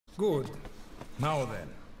Good. Now then.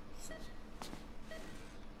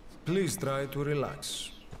 Please try to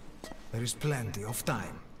relax. There is plenty of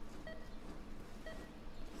time.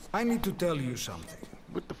 I need to tell you something.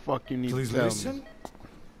 What the fuck you need Please to tell listen me?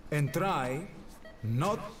 and try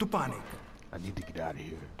not to panic. I need to get out of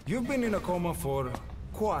here. You've been in a coma for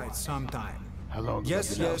quite some time. How long?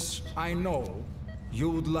 Yes, yes, I know. You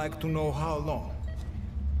would like to know how long.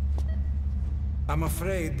 I'm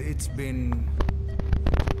afraid it's been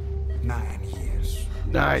 9 years.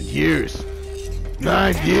 9 years.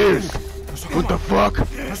 9 years. What the fuck?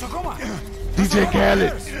 DJ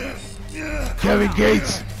Khaled. Kevin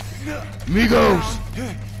Gates. Migos.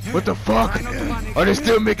 What the fuck? Are they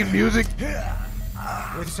still making music? Wait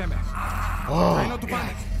a second. Oh.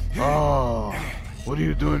 Oh. What are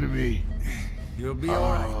you doing to me? You'll be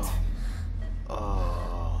alright.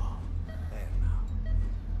 Oh. There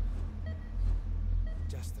now.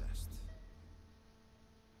 Just rest.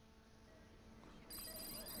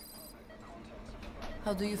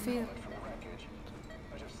 How do you feel?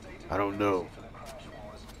 I don't know.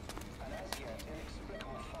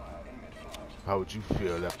 How would you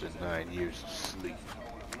feel after 9 years of sleep?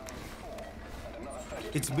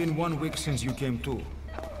 It's been 1 week since you came to.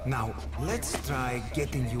 Now, let's try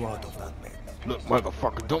getting you out of that bed. Look,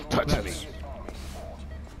 motherfucker, don't touch me. Let's.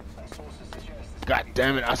 God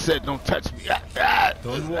damn it, I said don't touch me.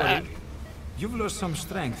 Don't worry. You've lost some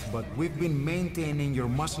strength, but we've been maintaining your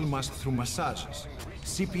muscle mass through massages,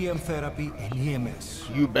 CPM therapy, and EMS.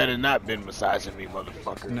 You better not been massaging me,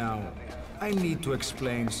 motherfucker. Now, I need to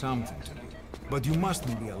explain something to you, but you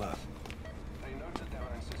mustn't be alarmed.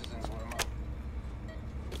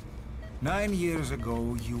 9 years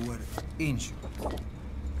ago, you were injured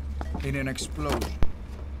in an explosion.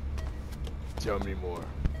 Tell me more.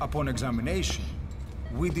 Upon examination,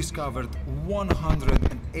 we discovered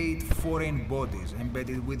 108 foreign bodies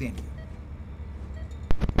embedded within you.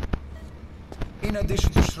 In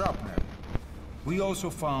addition to shrapnel, we also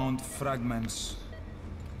found fragments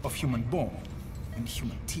of human bone and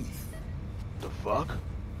human teeth. The fuck?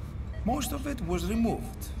 Most of it was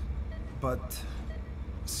removed, but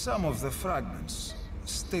some of the fragments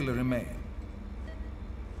still remain.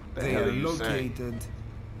 They are located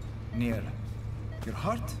near your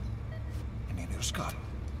heart and in your skull.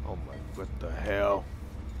 Oh my, what the hell?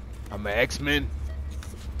 I'm an X-Men?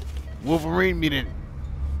 Wolverine mutant.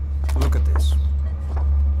 Look at this.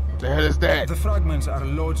 What the hell is that? The fragments are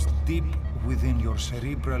lodged deep within your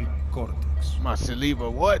cerebral cortex. My saliva,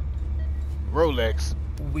 what? Rolex.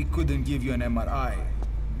 We couldn't give you an MRI,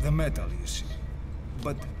 the metal, you see.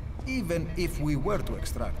 But even if we were to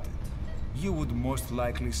extract it, you would most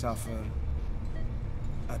likely suffer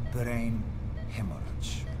a brain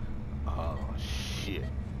hemorrhage. Oh, shit.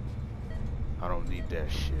 I don't need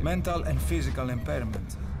that shit. Mental and physical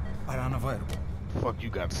impairment are unavoidable. Fuck you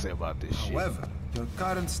got to say about this shit? However, your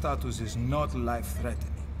current status is not life-threatening.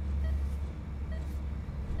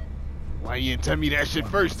 Why you didn't tell me that shit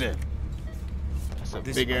first then? That's a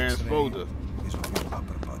This big ass X-ray folder. is of your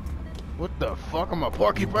upper body. What the fuck? I'm a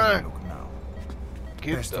porcupine? Look now.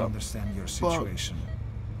 Get Best to the understand your fuck. situation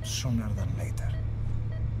sooner than later.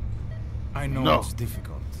 I know No. it's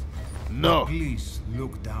difficult. No. Please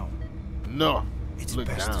look down. No. It's Look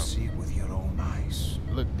best down. to see with your own eyes.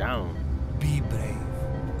 Look down. Be brave.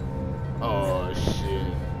 Oh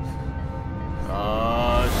shit.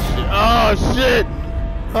 Oh shit. Oh shit.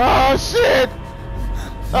 Oh shit.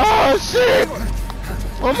 Oh shit.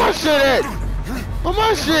 Where my shit at? Where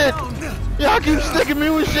my shit? Y'all keep sticking me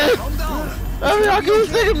with shit. Y'all keep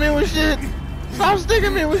sticking me with shit. Stop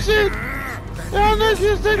sticking me with shit. Y'all niggas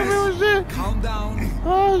keep sticking me with shit. Calm down.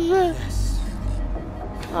 Oh shit.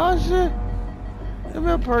 Oh shit. Give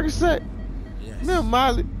me a Percocet. Give me a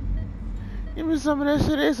Molly. Give me some of that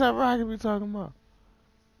shit A$AP Rocky be talking about.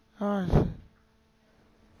 Oh shit.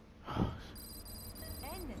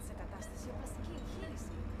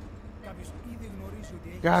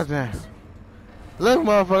 Goddamn. Look,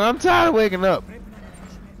 motherfucker, I'm tired of waking up.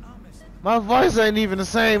 My voice ain't even the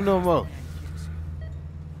same no more.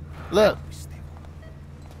 Look.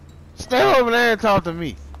 Stay over there and talk to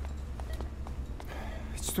me.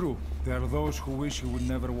 It's true. There are those who wish you would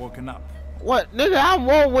never woken up. What? Nigga, I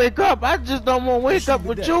won't wake up. I just don't want to wake up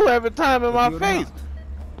with you every time in my But you're face.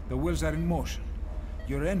 not. The wheels are in motion.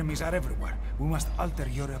 Your enemies are everywhere. We must alter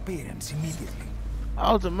your appearance immediately.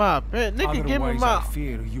 Alter my appearance. Nigga, give me Otherwise, my... I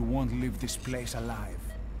fear you won't leave this place alive.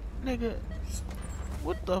 Nigga,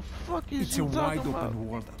 what the fuck is It's you a wide talking about? open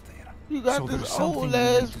world out there. You got So there's this something old we need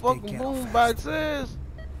ass to take fucking care of boombox fast. ass.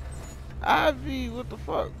 Ivy, what the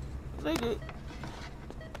fuck? Nigga.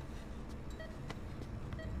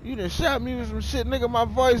 You done shot me with some shit, nigga. My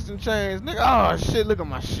voice done changed, nigga. Oh shit, look at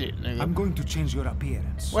my shit, nigga. I'm going to change your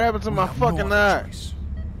appearance. What happened to We my have fucking no other eye? choice.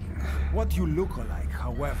 What you look like,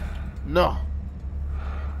 however. No.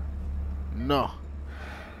 No.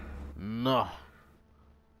 No.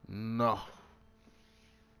 No.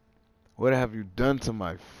 What have you done to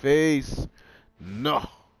my face? No.